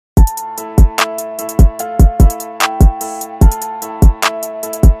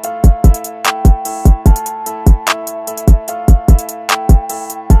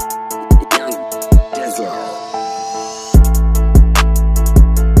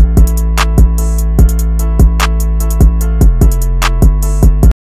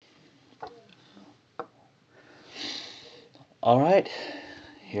right,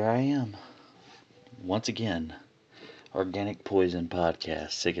 here I am. Once again, Organic Poison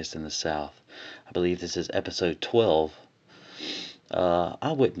Podcast, Sickest in the South. I believe this is episode 12.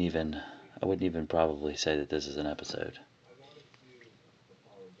 I wouldn't even probably say that this is an episode.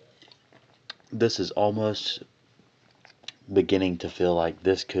 This is almost beginning to feel like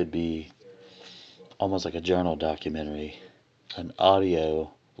this could be almost like a journal documentary, an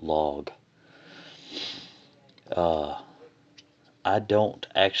audio log. I don't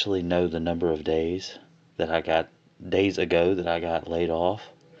actually know the number of days ago that I got laid off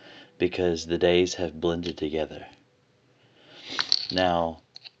because the days have blended together. Now,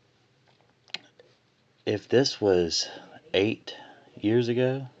 if this was 8 years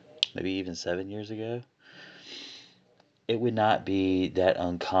ago, maybe even 7 years ago, it would not be that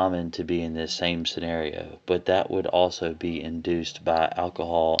uncommon to be in this same scenario, but that would also be induced by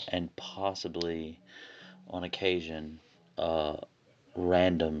alcohol and possibly, on occasion,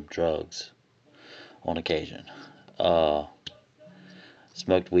 random drugs. On occasion.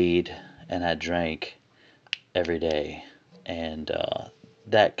 Smoked weed and I drank every day, and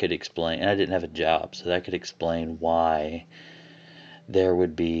that could explain, and I didn't have a job, so that could explain why there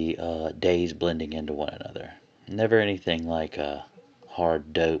would be days blending into one another. Never anything like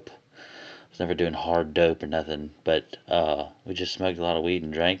hard dope. I was never doing hard dope or nothing, but we just smoked a lot of weed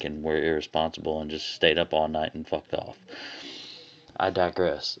and drank and were irresponsible and just stayed up all night and fucked off. I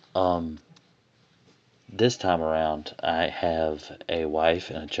digress. This time around, I have a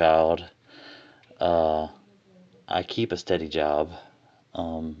wife and a child. I keep a steady job.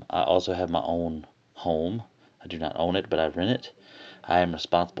 I also have my own home. I do not own it, but I rent it. I am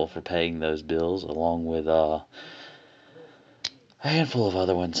responsible for paying those bills along with a handful of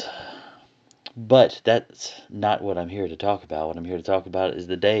other ones. But that's not what I'm here to talk about. What I'm here to talk about is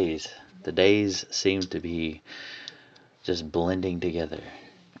the days. The days seem to be just blending together.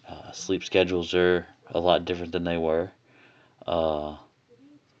 Sleep schedules are a lot different than they were.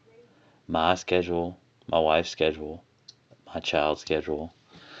 My schedule, my wife's schedule, my child's schedule.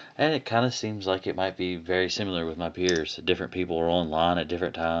 And it kind of seems like it might be very similar with my peers. Different people are online at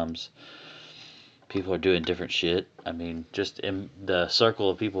different times. People are doing different shit. I mean, just in the circle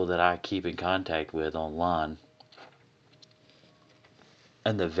of people that I keep in contact with online,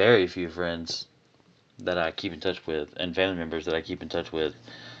 and the very few friends that I keep in touch with, and family members that I keep in touch with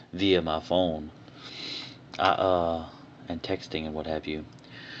via my phone, and texting and what have you.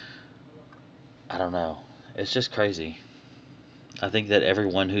 I don't know. It's just crazy. I think that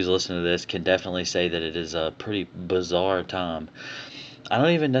everyone who's listening to this can definitely say that it is a pretty bizarre time. I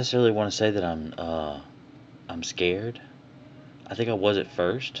don't even necessarily want to say that I'm scared. I think I was at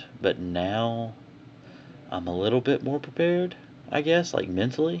first, but now I'm a little bit more prepared, I guess, like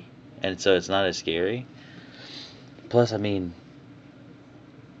mentally, and so it's not as scary. Plus, I mean,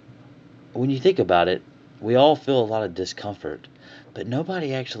 when you think about it, we all feel a lot of discomfort, but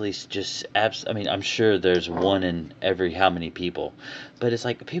nobody actually just I mean, I'm sure there's one in every how many people, but it's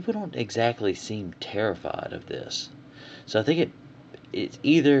like people don't exactly seem terrified of this. So I think it's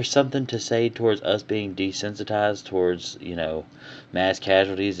either something to say towards us being desensitized towards, mass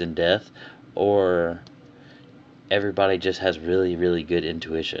casualties and death, or everybody just has really, really good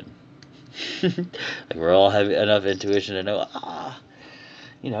intuition. Like we're all having enough intuition to know,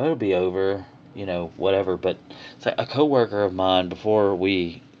 it'll be over, whatever. But it's like a coworker of mine, before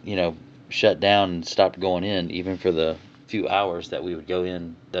we, shut down and stopped going in, even for the few hours that we would go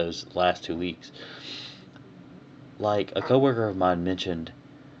in those last 2 weeks. Like a coworker of mine mentioned,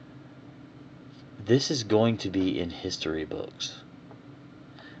 this is going to be in history books.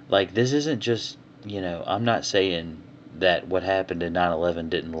 Like this isn't just, I'm not saying that what happened in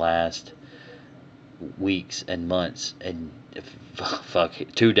 9/11 didn't last weeks and months and fuck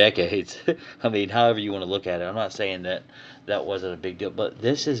 2 decades. I mean, however you want to look at it. I'm not saying that wasn't a big deal, but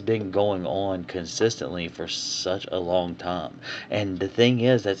this has been going on consistently for such a long time. And the thing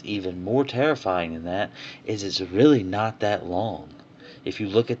is, that's even more terrifying than that is it's really not that long. If you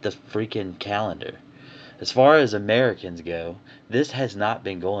look at the freaking calendar, as far as Americans go, this has not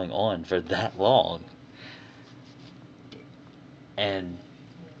been going on for that long. And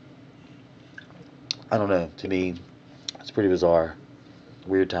I don't know, to me, it's pretty bizarre.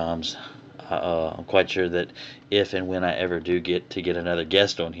 Weird times. I'm quite sure that if and when I ever do get another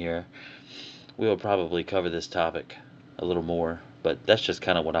guest on here, we will probably cover this topic a little more. But that's just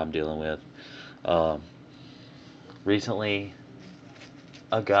kind of what I'm dealing with. Recently,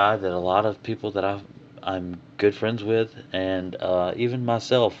 a guy that a lot of people that I'm good friends with, and even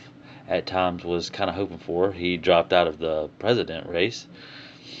myself at times was kind of hoping for, he dropped out of the president race.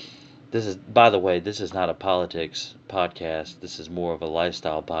 This is, by the way, this is not a politics podcast. This is more of a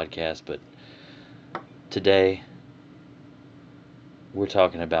lifestyle podcast. But today we're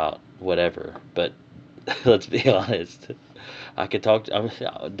talking about whatever. But let's be honest. I could talk.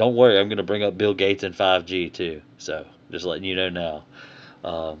 Don't worry, I'm going to bring up Bill Gates and 5G too. So just letting you know now.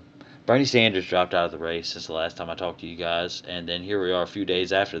 Um, Bernie Sanders dropped out of the race since the last time I talked to you guys, and then here we are a few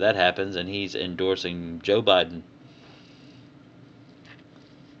days after that happens, and he's endorsing Joe Biden.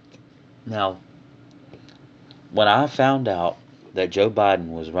 Now, when I found out that Joe Biden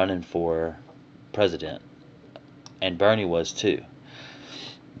was running for president, and Bernie was too,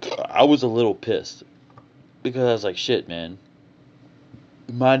 I was a little pissed because I was like, "Shit, man."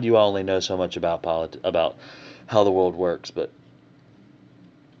 Mind you, I only know so much about about how the world works, but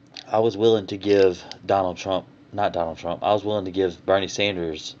I was willing to give not Donald Trump, I was willing to give Bernie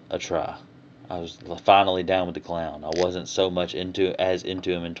Sanders a try. I was finally down with the clown. I wasn't so much into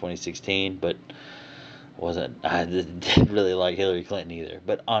him in 2016, but I didn't really like Hillary Clinton either.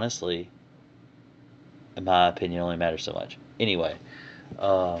 But honestly, in my opinion, only matters so much. Anyway,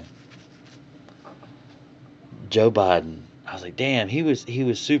 um, Joe Biden. I was like, damn, he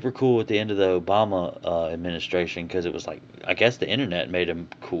was super cool at the end of the Obama administration because it was like, I guess the internet made him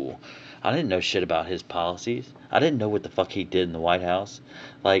cool. I didn't know shit about his policies. I didn't know what the fuck he did in the White House.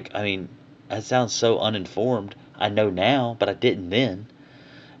 Like, I mean, that sounds so uninformed. I know now, but I didn't then.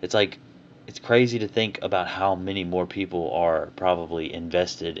 It's like, it's crazy to think about how many more people are probably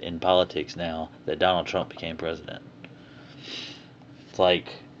invested in politics now that Donald Trump became president. It's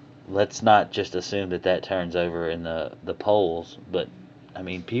like, let's not just assume that that turns over in the polls, but I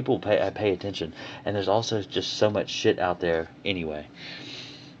mean, people pay attention, and there's also just so much shit out there anyway.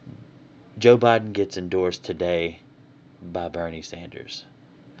 Joe Biden gets endorsed today by Bernie Sanders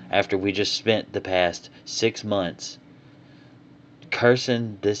after we just spent the past 6 months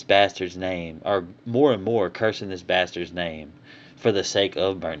cursing this bastard's name, or more and more cursing this bastard's name for the sake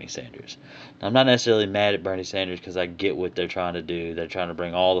of Bernie Sanders. Now, I'm not necessarily mad at Bernie Sanders because I get what they're trying to do. They're trying to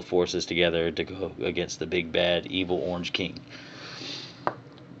bring all the forces together to go against the big bad evil Orange King.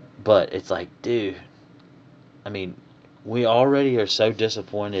 But it's like, dude, I mean, we already are so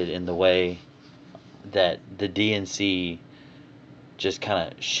disappointed in the way that the DNC just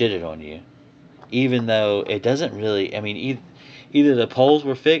kind of shitted on you, even though it doesn't really. I mean, either the polls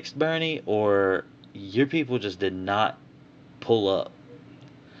were fixed, Bernie, or your people just did not pull up.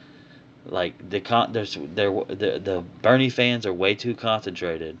 Like the Bernie fans are way too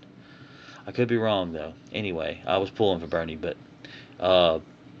concentrated. I could be wrong though. Anyway, I was pulling for Bernie, but uh,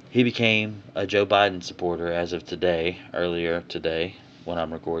 he became a Joe Biden supporter as of today, earlier today when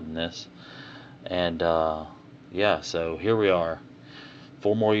I'm recording this, and yeah, so here we are.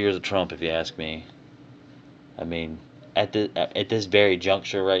 4 more years of Trump, if you ask me. I mean, at this very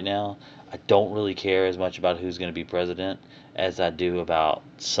juncture right now, I don't really care as much about who's going to be president as I do about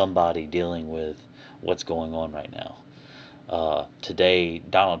somebody dealing with what's going on right now. Today,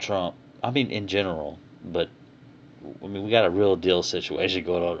 Donald Trump. I mean, in general, but I mean, we got a real deal situation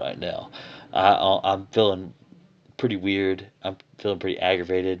going on right now. I'm feeling pretty weird. I'm feeling pretty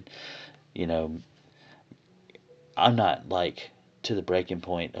aggravated. You know, I'm not like to the breaking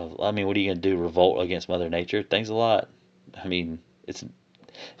point of. I mean, what are you gonna do? Revolt against Mother Nature? Thanks a lot. I mean, it's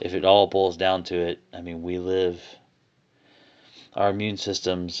if it all boils down to it. I mean, we live. Our immune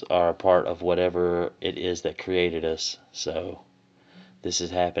systems are a part of whatever it is that created us. So this is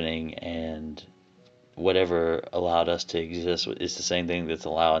happening, and whatever allowed us to exist is the same thing that's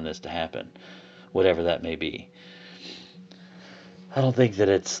allowing this to happen, whatever that may be. I don't think that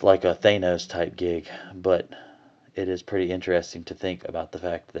it's like a Thanos type gig, but it is pretty interesting to think about the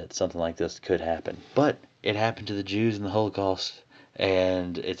fact that something like this could happen. But it happened to the Jews in the Holocaust,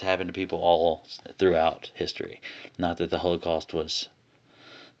 and it's happened to people all throughout history. Not that the Holocaust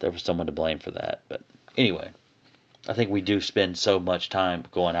there was someone to blame for that, but anyway, I think we do spend so much time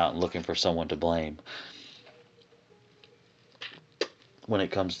going out and looking for someone to blame when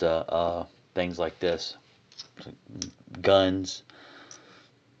it comes to things like this. Guns,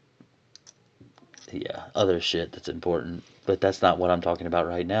 yeah, other shit that's important. But that's not what I'm talking about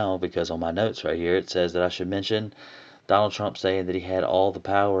right now because on my notes right here it says that I should mention Donald Trump saying that he had all the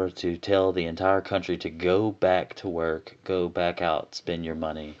power to tell the entire country to go back to work, go back out, spend your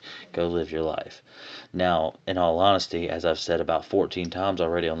money, go live your life. Now, in all honesty, as I've said about 14 times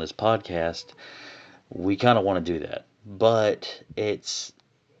already on this podcast, we kind of want to do that. But it's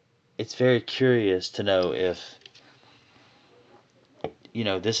very curious to know if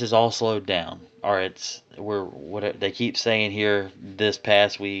this is all slowed down, or we're what they keep saying here. This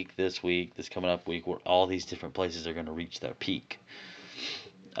past week, this coming up week, where all these different places are going to reach their peak.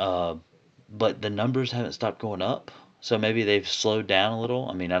 Uh, but the numbers haven't stopped going up. So maybe they've slowed down a little.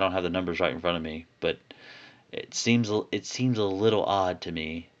 I mean, I don't have the numbers right in front of me, but it seems a little odd to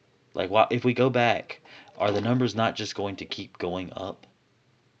me. Like, why, if we go back, are the numbers not just going to keep going up?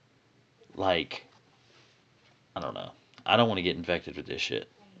 Like, I don't know. I don't want to get infected with this shit.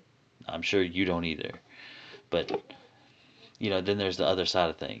 I'm sure you don't either. But then there's the other side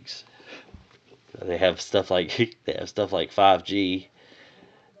of things. They have stuff like they have stuff like 5G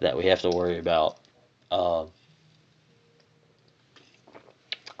that we have to worry about. Uh,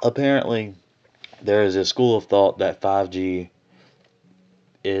 Apparently, there is a school of thought that 5G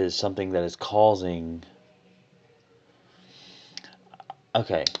is something that is causing.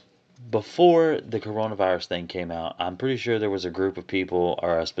 Okay, before the coronavirus thing came out, I'm pretty sure there was a group of people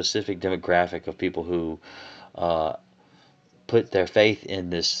or a specific demographic of people who uh, put their faith in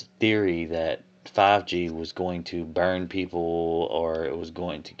this theory that 5G was going to burn people or it was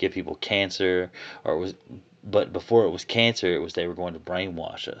going to give people cancer or it was but before it was cancer, it was they were going to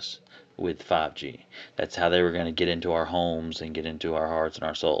brainwash us with 5G. That's how they were going to get into our homes and get into our hearts and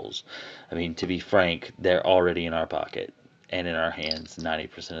our souls. I mean, to be frank, they're already in our pocket and in our hands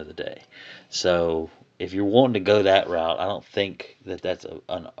 90% of the day. So if you're wanting to go that route, I don't think that that's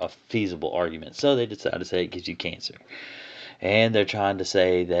a feasible argument. So they decided to say it gives you cancer. And they're trying to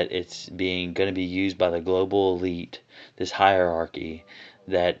say that it's being going to be used by the global elite, this hierarchy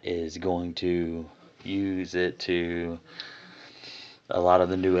that is going to use it to. A lot of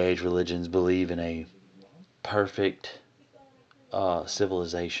the New Age religions believe in a perfect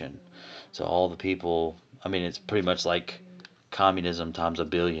civilization. So all the people, I mean, it's pretty much like communism times a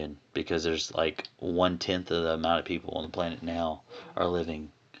billion because there's like 1/10 of the amount of people on the planet now are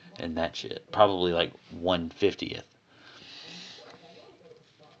living in that shit. Probably like 1/50th.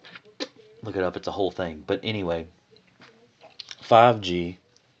 Look it up, it's a whole thing. But anyway, 5G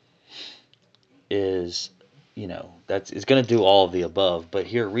is, that's it's going to do all of the above. But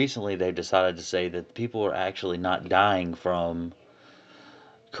here recently, they've decided to say that people are actually not dying from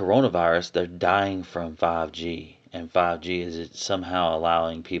coronavirus; they're dying from 5G, and 5G is it somehow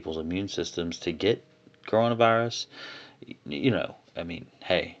allowing people's immune systems to get coronavirus. I mean,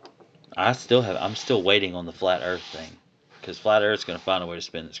 hey, I'm still waiting on the flat Earth thing because flat Earth's going to find a way to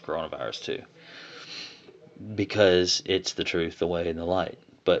spin this coronavirus too, because it's the truth, the way, and the light.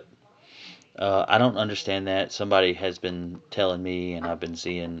 But I don't understand that. Somebody has been telling me, and I've been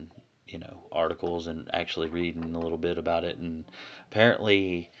seeing, articles and actually reading a little bit about it, and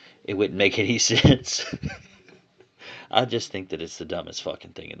apparently it wouldn't make any sense. I just think that it's the dumbest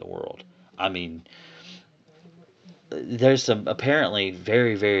fucking thing in the world. I mean, there's some apparently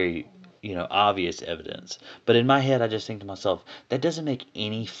very, very, obvious evidence, but in my head, I just think to myself, that doesn't make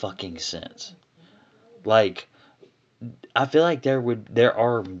any fucking sense. Like, I feel like there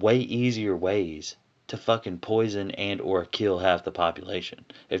are way easier ways to fucking poison and or kill half the population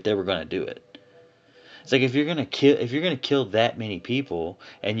if they were gonna do it. It's like if you're gonna kill that many people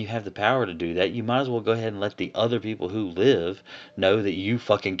and you have the power to do that, you might as well go ahead and let the other people who live know that you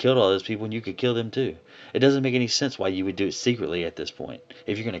fucking killed all those people and you could kill them too. It doesn't make any sense why you would do it secretly at this point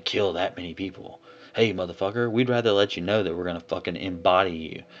if you're gonna kill that many people. Hey, motherfucker, we'd rather let you know that we're gonna fucking embody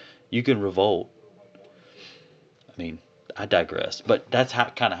you. You can revolt. I mean, I digress, but that's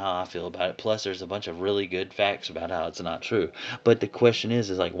kind of how I feel about it. Plus, there's a bunch of really good facts about how it's not true. But the question is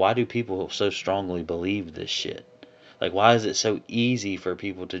like, why do people so strongly believe this shit? Like, why is it so easy for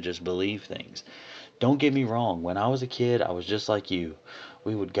people to just believe things? Don't get me wrong. When I was a kid, I was just like you.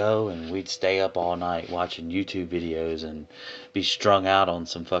 We would go and we'd stay up all night watching YouTube videos and be strung out on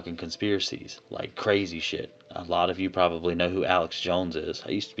some fucking conspiracies, like crazy shit. A lot of you probably know who Alex Jones is. I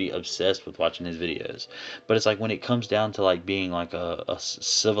used to be obsessed with watching his videos. But it's like when it comes down to like being like a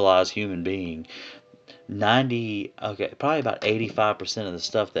civilized human being, probably about 85% of the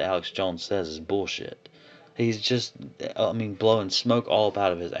stuff that Alex Jones says is bullshit. He's just, I mean, blowing smoke all up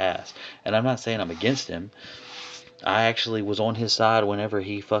out of his ass. And I'm not saying I'm against him. I actually was on his side whenever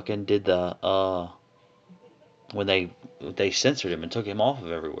he fucking did when they censored him and took him off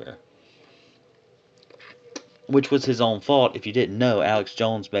of everywhere. Which was his own fault. If you didn't know, Alex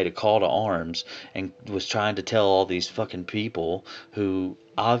Jones made a call to arms and was trying to tell all these fucking people who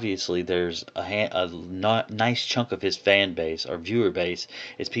obviously there's a nice chunk of his fan base or viewer base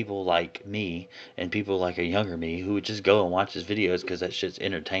is people like me and people like a younger me who would just go and watch his videos because that shit's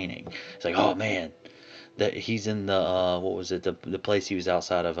entertaining. It's like, oh man, that he's in the what was it, the place he was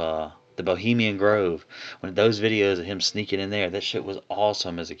outside of the Bohemian Grove. When those videos of him sneaking in there, that shit was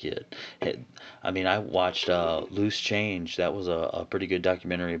awesome as a kid. I mean, I watched Loose Change. That was a pretty good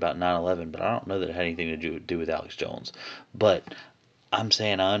documentary about 9/11, but I don't know that it had anything to do with Alex Jones. But I'm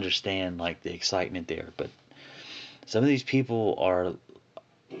saying I understand like the excitement there, but some of these people are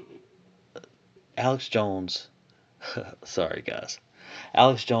Alex Jones. Sorry, guys.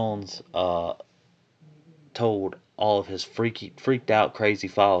 Alex Jones told all of his freaked out, crazy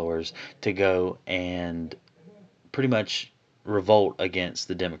followers to go and pretty much revolt against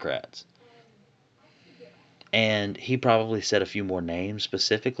the Democrats. And he probably said a few more names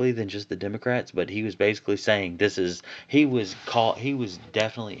specifically than just the Democrats, but he was basically saying he was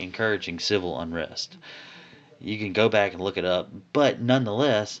definitely encouraging civil unrest. You can go back and look it up, but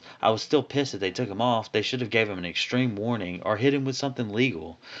nonetheless, I was still pissed that they took him off. They should have gave him an extreme warning or hit him with something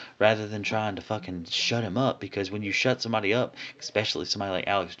legal rather than trying to fucking shut him up, because when you shut somebody up, especially somebody like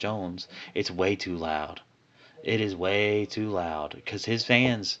Alex Jones, it's way too loud. It is way too loud because his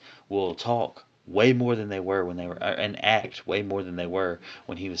fans will talk way more than they were when they were and act way more than they were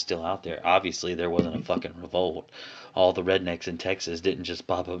when he was still out there. Obviously, there wasn't a fucking revolt. All the rednecks in Texas didn't just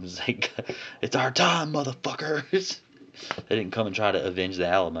pop up and say, "It's our time, motherfuckers." They didn't come and try to avenge the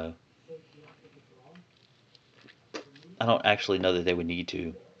Alamo. I don't actually know that they would need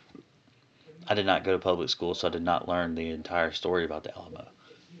to. I did not go to public school, so I did not learn the entire story about the Alamo.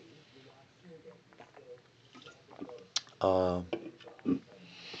 Uh,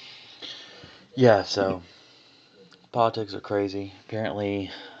 yeah, so politics are crazy. Apparently,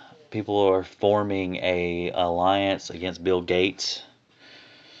 people are forming a alliance against Bill Gates.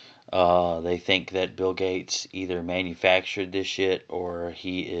 They think that Bill Gates either manufactured this shit or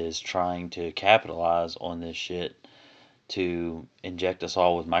he is trying to capitalize on this shit to inject us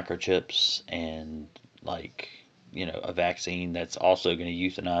all with microchips and like a vaccine that's also going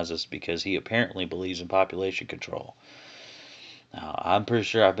to euthanize us because he apparently believes in population control. Now, I'm pretty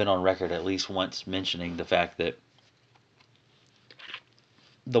sure I've been on record at least once mentioning the fact that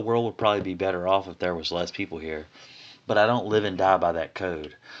the world would probably be better off if there was less people here, but I don't live and die by that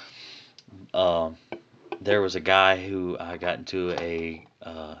code. Um, there was a guy who I got into a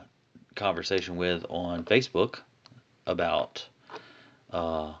conversation with on Facebook about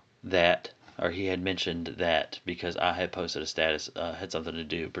that, or he had mentioned that because I had posted a status had something to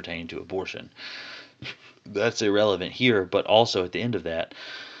do pertaining to abortion. That's irrelevant here, but also at the end of that,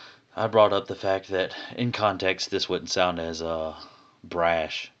 I brought up the fact that in context this wouldn't sound as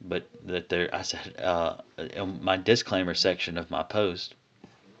brash, but that I said in my disclaimer section of my post,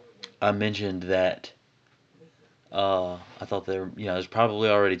 I mentioned that I thought there's probably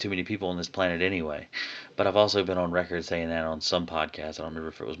already too many people on this planet anyway. But I've also been on record saying that on some podcasts. I don't remember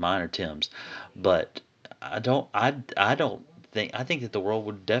if it was mine or Tim's. But I don't I think that the world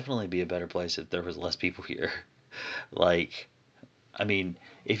would definitely be a better place if there was less people here. Like, I mean,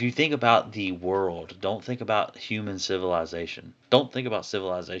 if you think about the world, don't think about human civilization. Don't think about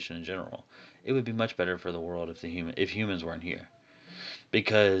civilization in general. It would be much better for the world if humans weren't here.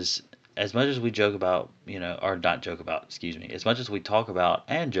 Because as much as we joke about, or not joke about, excuse me, as much as we talk about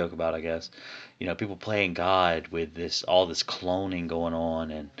and joke about, I guess, people playing God with all this cloning going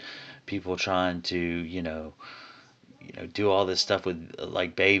on, and people trying to, do all this stuff with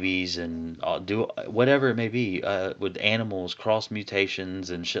like babies and do whatever it may be with animals, cross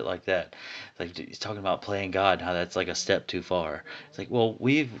mutations and shit like that. Like he's talking about playing God, how that's like a step too far. It's like, well,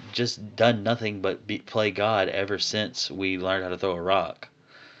 we've just done nothing but play God ever since we learned how to throw a rock.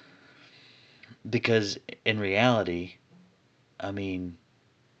 Because in reality, I mean,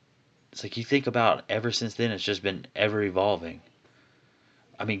 it's like you think about ever since then, it's just been ever evolving.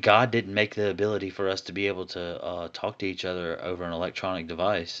 I mean, God didn't make the ability for us to be able to talk to each other over an electronic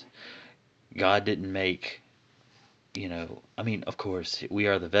device. God didn't make, I mean, of course, we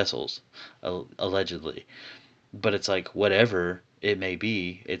are the vessels, allegedly. But it's like, whatever it may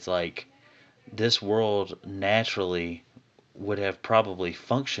be, it's like this world naturally would have probably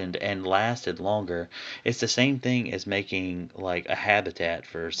functioned and lasted longer. It's the same thing as making like a habitat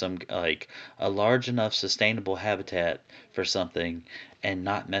for like a large enough sustainable habitat for something and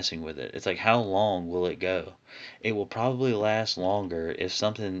not messing with it. It's like, how long will it go? It will probably last longer if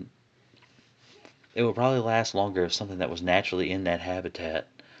something it will probably last longer if something that was naturally in that habitat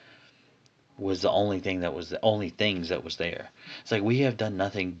was the only things that was there. It's like we have done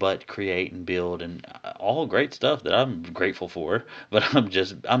nothing but create and build and all great stuff that I'm grateful for, but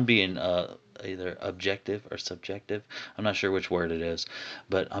I'm being either objective or subjective. I'm not sure which word it is,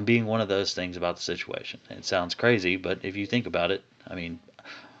 but I'm being one of those things about the situation. It sounds crazy, but if you think about it, I mean,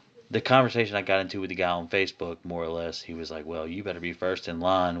 the conversation I got into with the guy on Facebook, more or less, he was like, "Well, you better be first in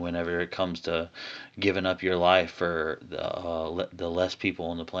line whenever it comes to giving up your life for the less people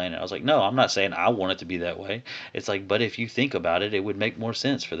on the planet." I was like, "No, I'm not saying I want it to be that way. It's like, but if you think about it, it would make more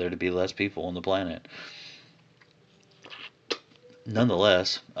sense for there to be less people on the planet."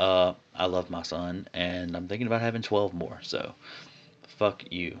 nonetheless, I love my son, and I'm thinking about having 12 more. So fuck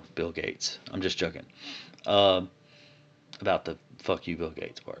you, Bill Gates. I'm just joking. Um, about the fuck you, Bill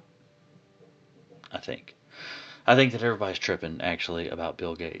Gates part. I think. I think that everybody's tripping actually about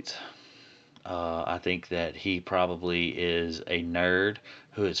Bill Gates. I think that he probably is a nerd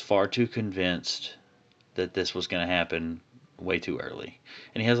who is far too convinced that this was going to happen way too early.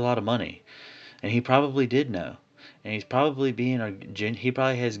 And he has a lot of money. And he probably did know. And he's probably he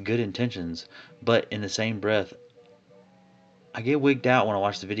probably has good intentions. But in the same breath, I get wigged out when I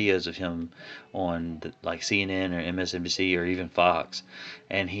watch the videos of him on like CNN or MSNBC or even Fox.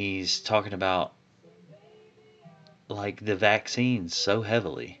 And he's talking about like the vaccines so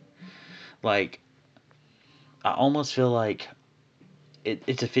heavily. Like, I almost feel like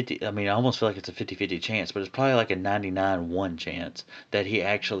it's a 50. I mean, I almost feel like it's a 50-50 chance, but it's probably like a 99-1 chance that he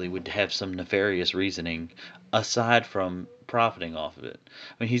actually would have some nefarious reasoning aside from profiting off of it.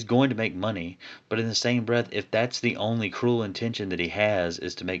 I mean, he's going to make money, but in the same breath, if that's the only cruel intention that he has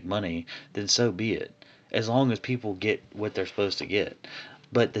is to make money, then so be it. As long as people get what they're supposed to get.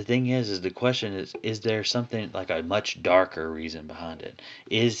 But the thing is the question is there something like a much darker reason behind it?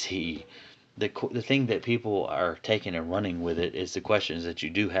 Is he the thing that people are taking and running with it is the questions that you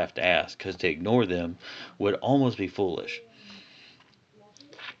do have to ask, because to ignore them would almost be foolish.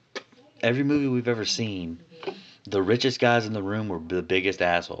 Every movie we've ever seen, the richest guys in the room were the biggest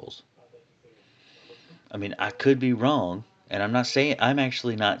assholes. I mean, I could be wrong, and I'm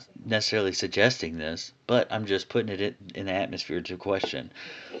actually not necessarily suggesting this, but I'm just putting it in the atmosphere to question.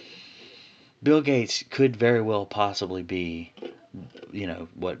 Bill Gates could very well possibly be,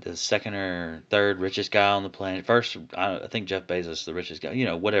 what, the second or third richest guy on the planet. First, I think Jeff Bezos, the richest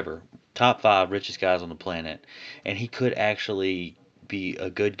guy, whatever. Top five richest guys on the planet. And he could actually be a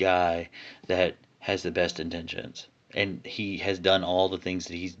good guy that has the best intentions. And he has done all the things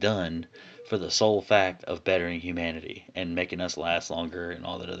that he's done for the sole fact of bettering humanity and making us last longer and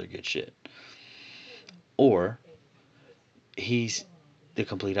all that other good shit. Or he's the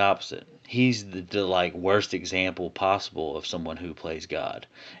complete opposite. He's the like worst example possible of someone who plays God,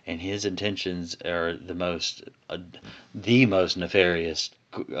 and his intentions are the most nefarious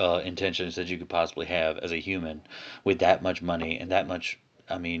intentions that you could possibly have as a human, with that much money and that much,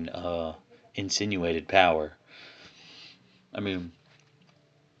 I mean, insinuated power. I mean,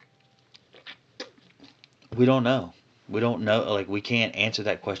 we don't know. We don't know. Like, we can't answer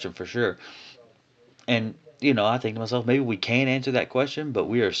that question for sure. And I think to myself, maybe we can answer that question, but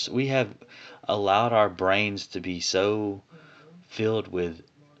we have allowed our brains to be so filled with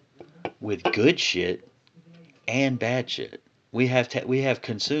good shit and bad shit. We have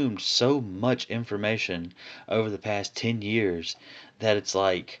consumed so much information over the past 10 years that it's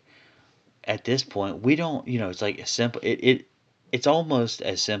like at this point we don't, it's like a simple it's almost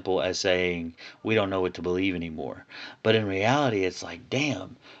as simple as saying we don't know what to believe anymore. But in reality, it's like,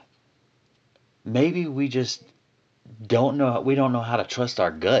 damn, maybe we don't know how to trust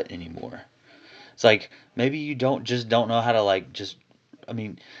our gut anymore. It's like maybe you don't know how to like just I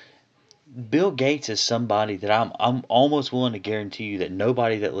mean, Bill Gates is somebody that I'm almost willing to guarantee you that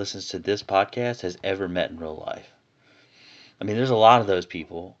nobody that listens to this podcast has ever met in real life. I mean, there's a lot of those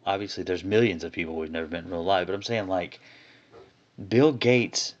people. Obviously, there's millions of people we've never met in real life, but I'm saying like Bill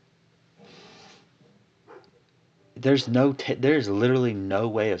Gates, there's literally no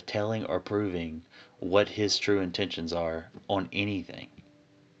way of telling or proving what his true intentions are on anything.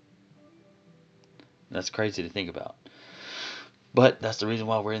 That's crazy to think about. But that's the reason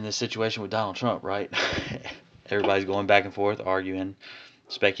why we're in this situation with Donald Trump, right? Everybody's going back and forth, arguing,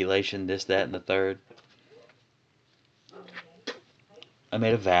 speculation, this, that, and the third. I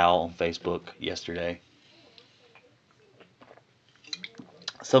made a vow on Facebook yesterday.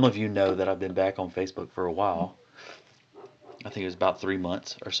 Some of you know that I've been back on Facebook for a while. I think it was about 3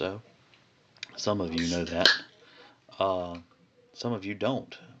 months or so. Some of you know that. Uh, some of you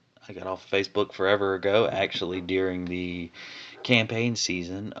don't. I got off Facebook forever ago, actually, during the campaign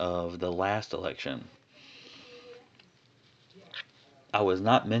season of the last election. I was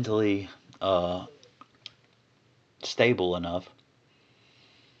not mentally uh, stable enough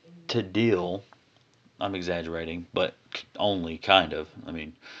to deal. I'm exaggerating, but only kind of. I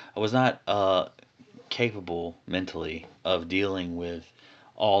mean, I was not capable mentally of dealing with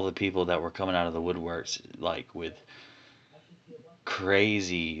all the people that were coming out of the woodworks, like with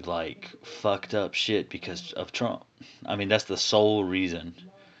crazy, like fucked up shit because of Trump. I mean, that's the sole reason.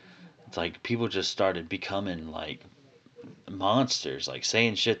 It's like people just started becoming like monsters, like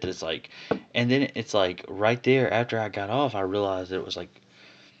saying shit that it's like, and then it's like right there after I got off, I realized that it was like,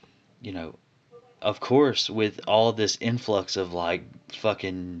 you know, of course, with all this influx of like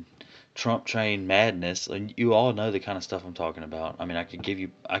fucking Trump train madness, and you all know the kind of stuff I'm talking about. I mean, I could give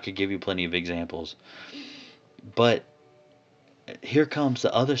you plenty of examples, but here comes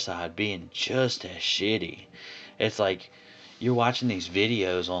the other side being just as shitty. It's like you're watching these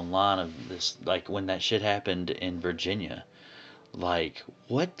videos online of this, like when that shit happened in Virginia. Like,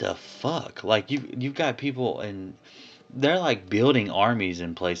 what the fuck? Like you've got people and they're like building armies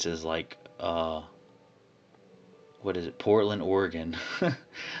in places like what is it, Portland, Oregon.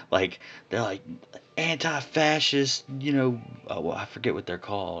 Like they're like anti-fascist, well, I forget what they're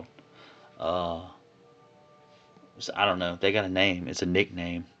called. Uh, I don't know. They got a name. It's a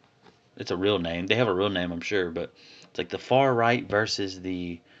nickname. It's a real name. They have a real name, I'm sure, but it's like the far right versus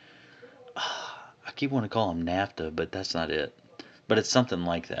the. I keep wanting to call them NAFTA, but that's not it. But it's something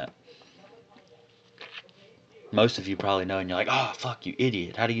like that. Most of you probably know, and you're like, "Oh, fuck you,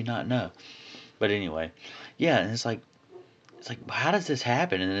 idiot! How do you not know?" But anyway, yeah, and it's like, how does this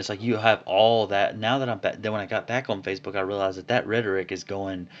happen? And it's like you have all that. Now that I'm back, then when I got back on Facebook, I realized that rhetoric is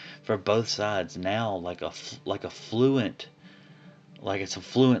going for both sides now, like a fluent, like it's a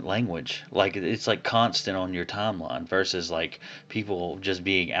fluent language. Like it's like constant on your timeline versus like people just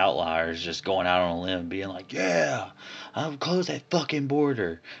being outliers, just going out on a limb, being like, "Yeah, I'll close that fucking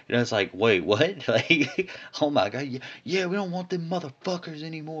border." It's like, wait, what? Like, oh my god, yeah, yeah, we don't want them motherfuckers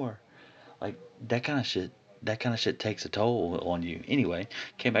anymore. Like that kind of shit. That kind of shit takes a toll on you. Anyway,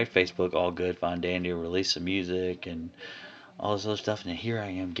 came back to Facebook, all good, fine, dandy, released some music and all this other stuff, and here I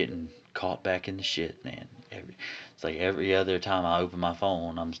am getting caught back in the shit, man. It's like every other time I open my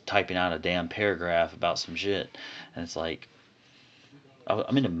phone, I'm typing out a damn paragraph about some shit, and it's like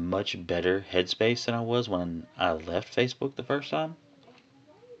I'm in a much better headspace than I was when I left Facebook the first time,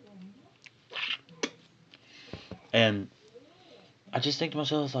 and I just think to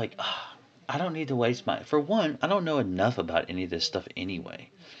myself, like, I don't need to waste my. For one, I don't know enough about any of this stuff anyway.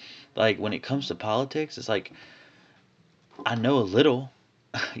 Like when it comes to politics, it's like I know a little,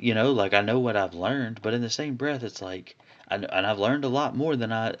 like I know what I've learned, but in the same breath, it's like, and I've learned a lot more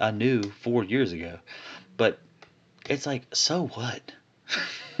than I knew 4 years ago. But it's like, so what?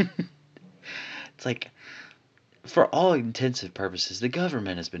 It's like, for all intensive purposes, the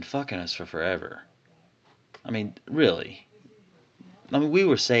government has been fucking us for forever. I mean, really. I mean, we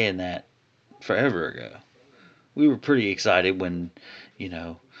were saying that forever ago. We were pretty excited when, you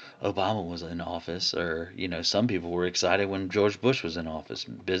know, Obama was in office, or, some people were excited when George Bush was in office.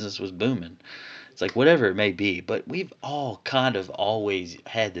 Business was booming. It's like whatever it may be, but we've all kind of always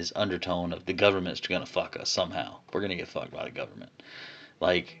had this undertone of the government's gonna fuck us somehow. We're gonna get fucked by the government.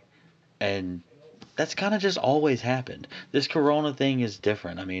 Like, and that's kind of just always happened. This corona thing is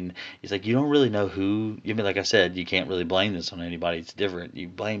different. I mean, it's like you don't really know who. I mean, like I said, you can't really blame this on anybody. It's different. You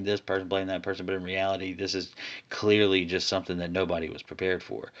blame this person, blame that person, but in reality, this is clearly just something that nobody was prepared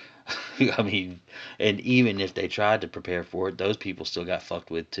for. I mean, and even if they tried to prepare for it, those people still got fucked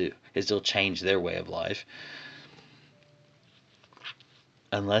with too. It still changed their way of life.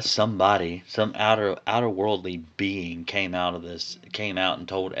 Unless somebody, some outer worldly being came out and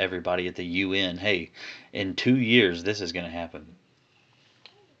told everybody at the UN, hey, in 2 years this is going to happen.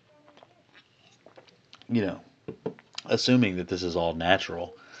 You know, assuming that this is all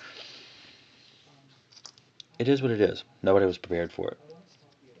natural. It is what it is. Nobody was prepared for it.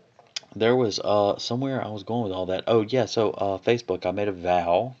 There was somewhere I was going with all that. Oh yeah, so Facebook, I made a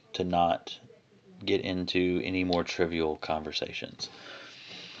vow to not get into any more trivial conversations.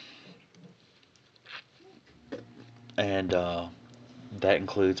 And that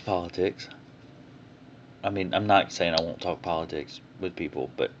includes politics. I mean, I'm not saying I won't talk politics with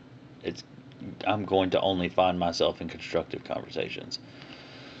people, but it's I'm going to only find myself in constructive conversations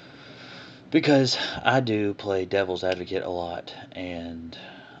because I do play devil's advocate a lot, and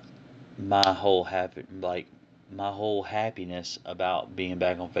my whole my whole happiness about being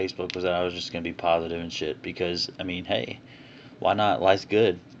back on Facebook was that I was just gonna be positive and shit. Because I mean, hey, why not? Life's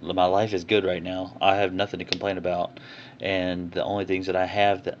good. My life is good right now. I have nothing to complain about, and the only things that I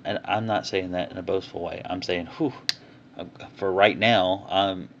have that, and I'm not saying that in a boastful way. I'm saying, whew, for right now,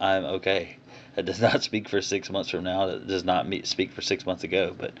 I'm okay. That does not speak for 6 months from now. That does not speak for 6 months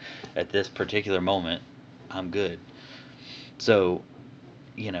ago. But at this particular moment, I'm good. So,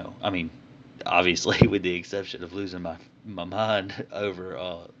 I mean, obviously, with the exception of losing my mind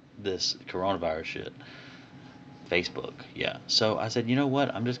over this coronavirus shit. Facebook, yeah. So I said, you know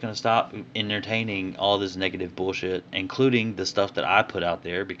what? I'm just gonna stop entertaining all this negative bullshit, including the stuff that I put out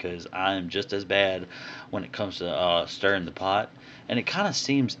there, because I'm just as bad when it comes to stirring the pot. And it kind of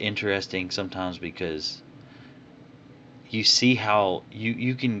seems interesting sometimes because you see how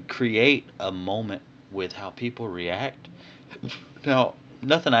you can create a moment with how people react. Now,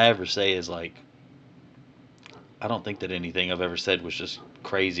 nothing I ever say is like, I don't think that anything I've ever said was just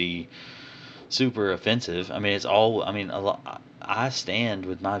crazy, super offensive. I mean, it's all. I mean, a lot. I stand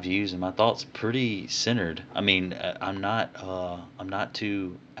with my views and my thoughts pretty centered. I mean, I'm not. I'm not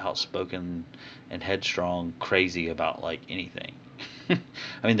too outspoken and headstrong, crazy about like anything.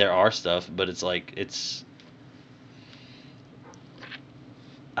 I mean, there are stuff, but it's like it's.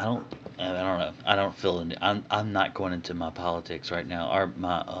 I don't. I don't know. I don't feel. I'm not going into my politics right now, or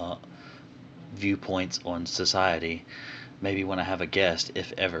my viewpoints on society. Maybe when I have a guest,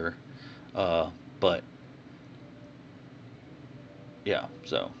 if ever. But yeah,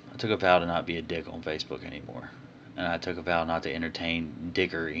 so I took a vow to not be a dick on Facebook anymore. And I took a vow not to entertain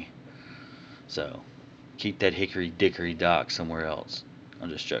dickery. So keep that hickory dickory dock somewhere else. I'm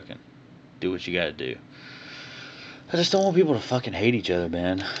just joking. Do what you gotta do. I just don't want people to fucking hate each other,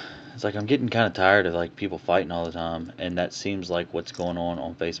 man. It's like I'm getting kind of tired of like people fighting all the time, and that seems like what's going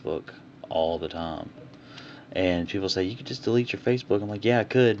on Facebook all the time. And people say you could just delete your Facebook. I'm like, yeah, I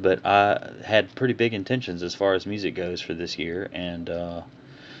could, but I had pretty big intentions as far as music goes for this year, and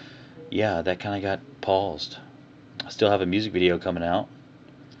yeah, that kind of got paused. I still have a music video coming out.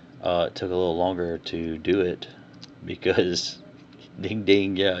 It took a little longer to do it because, ding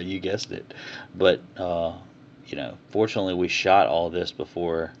ding, yeah, you guessed it. But fortunately, we shot all this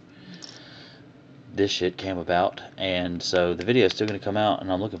before this shit came about, and so the video is still going to come out,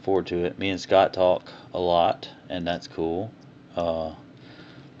 and I'm looking forward to it. Me and Scott talk a lot, and that's cool. Uh,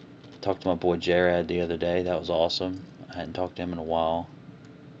 Talked to my boy Jared the other day. That was awesome. I hadn't talked to him in a while.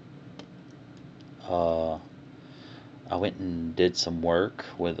 Uh, I went and did some work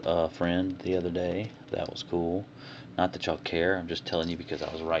with a friend the other day. That was cool. Not that y'all care. I'm just telling you because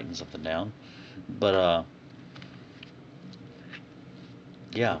I was writing something down. But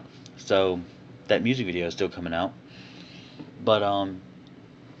yeah. So that music video is still coming out. But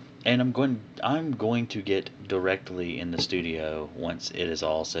and I'm going to get directly in the studio once it is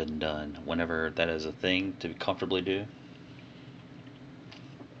all said and done. Whenever that is a thing to comfortably do.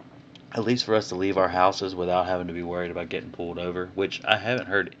 At least for us to leave our houses without having to be worried about getting pulled over, which I haven't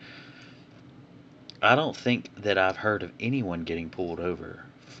heard. I don't think that I've heard of anyone getting pulled over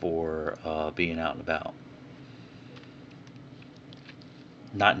for being out and about.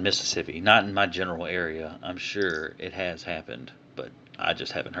 Not in Mississippi, not in my general area. I'm sure it has happened, but I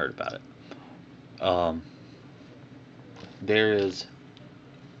just haven't heard about it. Um, there is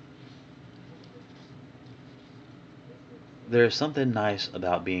there's something nice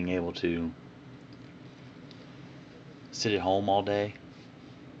about being able to sit at home all day,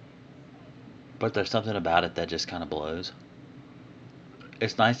 but there's something about it that just kind of blows.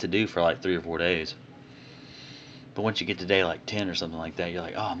 It's nice to do for like 3 or 4 days, but once you get to day like 10 or something like that, you're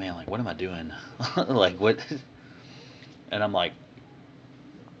like, oh man, like what am I doing? Like what? And I'm like,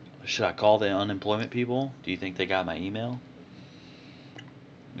 should I call the unemployment people? Do you think they got my email?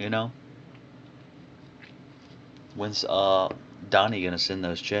 You know, when's Donnie gonna send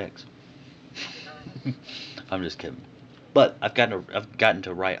those checks? I'm just kidding. But I've gotten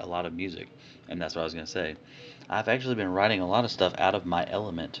to write a lot of music, and that's what I was gonna say. I've actually been writing a lot of stuff out of my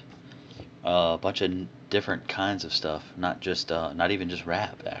element, a bunch of different kinds of stuff, not even just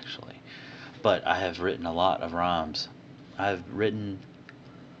rap actually. But I have written a lot of rhymes. I've written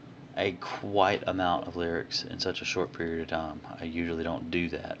a quite amount of lyrics in such a short period of time. I usually don't do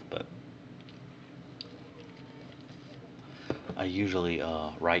that, but I usually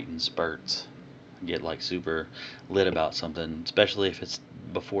write in spurts. Get like super lit about something, especially if it's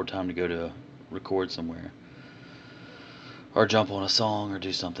before time to go to record somewhere or jump on a song or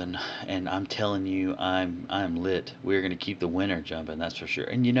do something. And I'm telling you, I'm lit. We're gonna keep the winter jumping, that's for sure.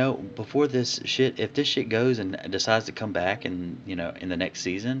 And before this shit, if this shit goes and decides to come back and in the next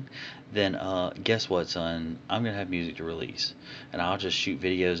season, then guess what, son? I'm gonna have music to release, and I'll just shoot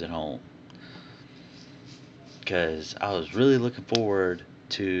videos at home because I was really looking forward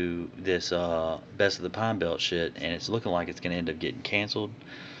to this Best of the Pine Belt shit, and it's looking like it's gonna end up getting canceled.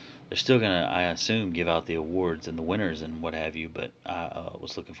 They're still gonna, I assume, give out the awards and the winners and what have you, but I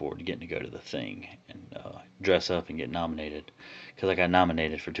was looking forward to getting to go to the thing and dress up and get nominated because I got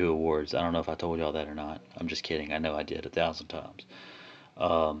nominated for 2 awards. I don't know if I told y'all that or not. I'm just kidding. I know I did 1,000 times.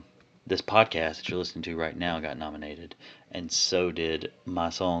 Um, this podcast that you're listening to right now got nominated, and so did my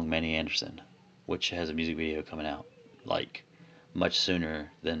song Manny Anderson, which has a music video coming out like much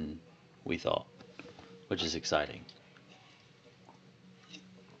sooner than we thought, which is exciting.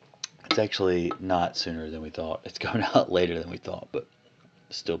 It's actually not sooner than we thought. It's coming out later than we thought, but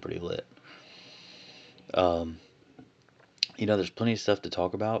still pretty lit. Um, There's plenty of stuff to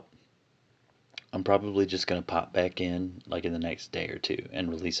talk about. I'm probably just gonna pop back in like in the next day or two and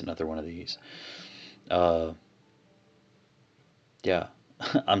release another one of these. Uh, yeah,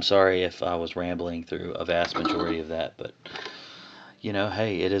 I'm sorry if I was rambling through a vast majority of that, but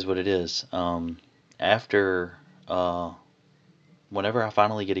hey, it is what it is. After whenever I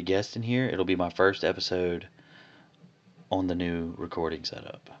finally get a guest in here, it'll be my first episode on the new recording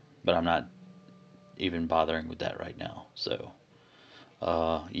setup. But I'm not even bothering with that right now. So,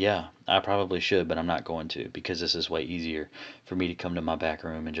 yeah, I probably should, but I'm not going to because this is way easier for me to come to my back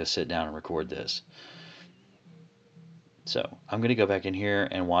room and just sit down and record this. So, I'm going to go back in here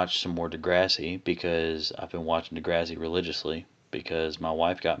and watch some more Degrassi because I've been watching Degrassi religiously because my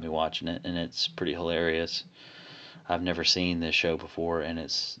wife got me watching it and it's pretty hilarious. I've never seen this show before and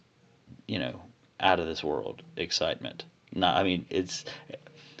it's, you know, out of this world excitement. Not, I mean,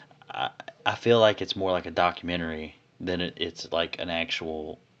 I, I feel like it's more like a documentary than it's like an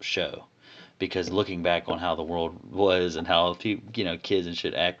actual show. Because looking back on how the world was and how kids and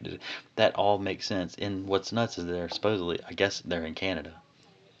shit acted, that all makes sense. And what's nuts is they're supposedly, I guess they're in Canada.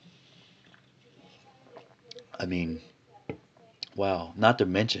 I mean, wow. Not to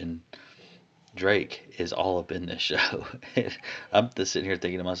mention, Drake is all up in this show. I'm just sitting here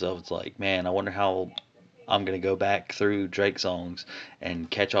thinking to myself, it's like, man, I wonder how I'm gonna go back through Drake songs and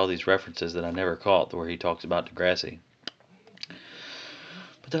catch all these references that I never caught, where he talks about Degrassi.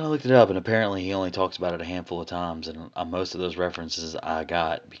 But then I looked it up, and apparently he only talks about it a handful of times, and most of those references I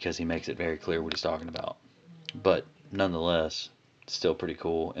got because he makes it very clear what he's talking about. But nonetheless, still pretty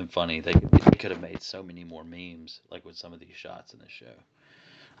cool and funny. They could have made so many more memes, like with some of these shots in this show.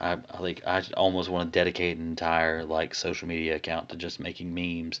 I almost want to dedicate an entire like social media account to just making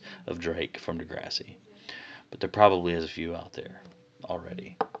memes of Drake from Degrassi. But there probably is a few out there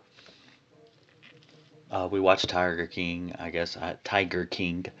already. We watched Tiger King. Tiger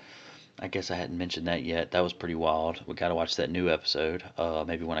King. I guess I hadn't mentioned that yet. That was pretty wild. We got to watch that new episode.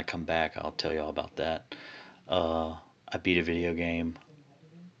 Maybe when I come back, I'll tell you all about that. Uh, I beat a video game.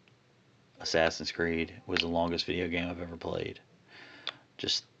 Assassin's Creed was the longest video game I've ever played.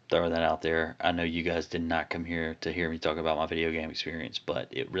 Just throwing that out there. I know you guys did not come here to hear me talk about my video game experience, but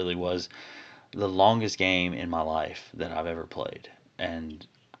it really was the longest game in my life that I've ever played. And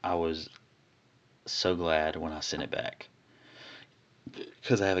I was so glad when I sent it back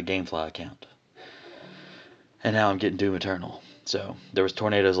because I have a GameFly account. And now I'm getting Doom Eternal. So there was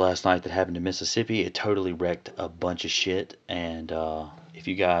tornadoes last night that happened in Mississippi. It totally wrecked a bunch of shit. And if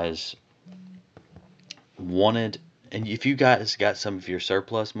you guys wanted, and if you guys got some of your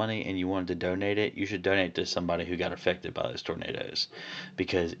surplus money and you wanted to donate it, you should donate to somebody who got affected by those tornadoes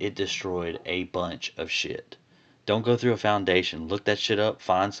because it destroyed a bunch of shit. Don't go through a foundation. Look that shit up,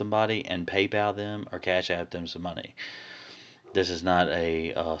 find somebody, and PayPal them or Cash App them some money. This is not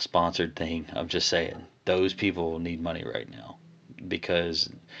a sponsored thing. I'm just saying those people need money right now because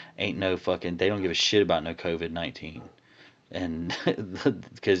ain't no fucking. They don't give a shit about no COVID-19, and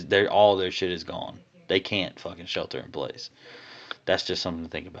because they're all their shit is gone. They can't fucking shelter in place. That's just something to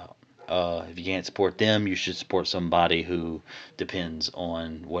think about. If you can't support them, you should support somebody who depends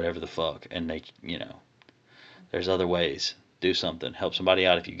on whatever the fuck, and there's other ways. Do something. Help somebody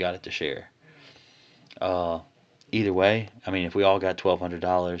out if you got it to share. Uh, Either way, I mean, if we all got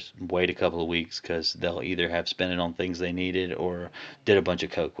 $1,200, wait a couple of weeks because they'll either have spent it on things they needed or did a bunch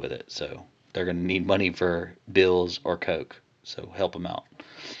of coke with it. So they're going to need money for bills or coke. So help them out.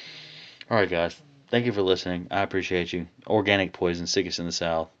 All right, guys. Thank you for listening. I appreciate you. Organic Poison, Sickest in the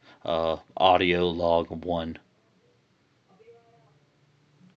South. Audio log 1.